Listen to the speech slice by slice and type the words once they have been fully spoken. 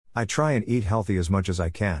I try and eat healthy as much as I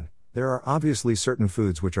can. There are obviously certain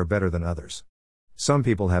foods which are better than others. Some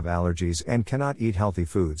people have allergies and cannot eat healthy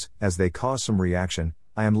foods, as they cause some reaction.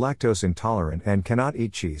 I am lactose intolerant and cannot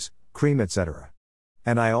eat cheese, cream, etc.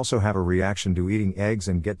 And I also have a reaction to eating eggs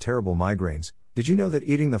and get terrible migraines. Did you know that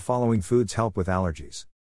eating the following foods help with allergies?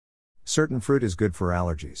 Certain fruit is good for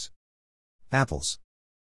allergies. Apples.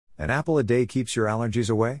 An apple a day keeps your allergies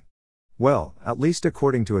away? Well, at least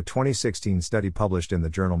according to a 2016 study published in the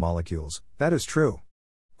journal Molecules, that is true.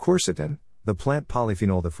 Quercetin, the plant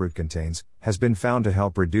polyphenol the fruit contains, has been found to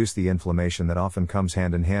help reduce the inflammation that often comes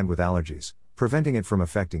hand in hand with allergies, preventing it from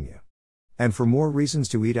affecting you. And for more reasons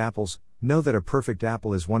to eat apples, know that a perfect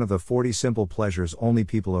apple is one of the 40 simple pleasures only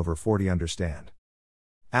people over 40 understand.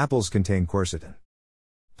 Apples contain quercetin.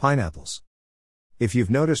 Pineapples. If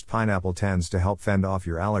you've noticed, pineapple tends to help fend off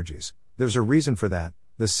your allergies. There's a reason for that.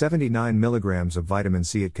 The 79 milligrams of vitamin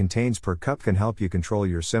C it contains per cup can help you control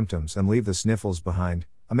your symptoms and leave the sniffles behind.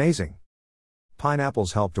 Amazing!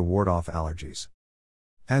 Pineapples help to ward off allergies.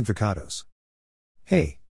 Avocados.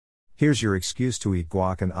 Hey! Here's your excuse to eat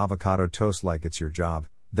guac and avocado toast like it's your job.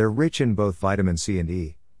 They're rich in both vitamin C and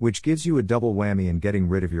E, which gives you a double whammy in getting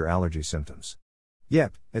rid of your allergy symptoms.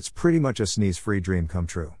 Yep, it's pretty much a sneeze-free dream come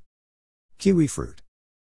true. Kiwi fruit.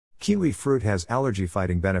 Kiwi fruit has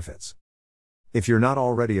allergy-fighting benefits. If you're not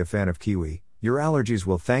already a fan of kiwi, your allergies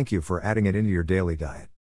will thank you for adding it into your daily diet.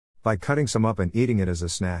 By cutting some up and eating it as a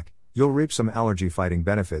snack, you'll reap some allergy-fighting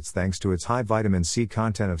benefits thanks to its high vitamin C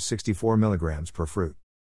content of 64 milligrams per fruit.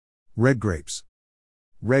 Red grapes.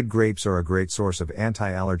 Red grapes are a great source of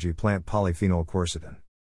anti-allergy plant polyphenol quercetin.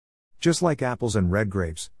 Just like apples and red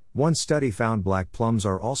grapes, one study found black plums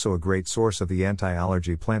are also a great source of the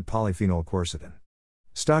anti-allergy plant polyphenol quercetin.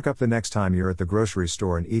 Stock up the next time you're at the grocery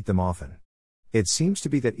store and eat them often. It seems to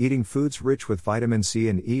be that eating foods rich with vitamin C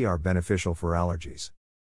and E are beneficial for allergies.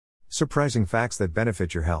 Surprising facts that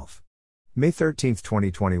benefit your health. May 13,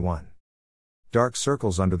 2021. Dark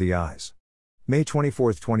circles under the eyes. May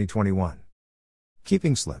 24, 2021.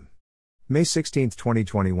 Keeping slim. May 16,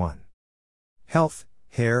 2021. Health,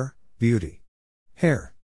 hair, beauty.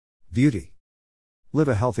 Hair. Beauty. Live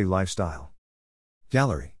a healthy lifestyle.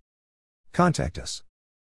 Gallery. Contact us.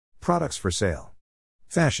 Products for sale.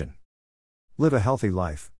 Fashion. Live a healthy life.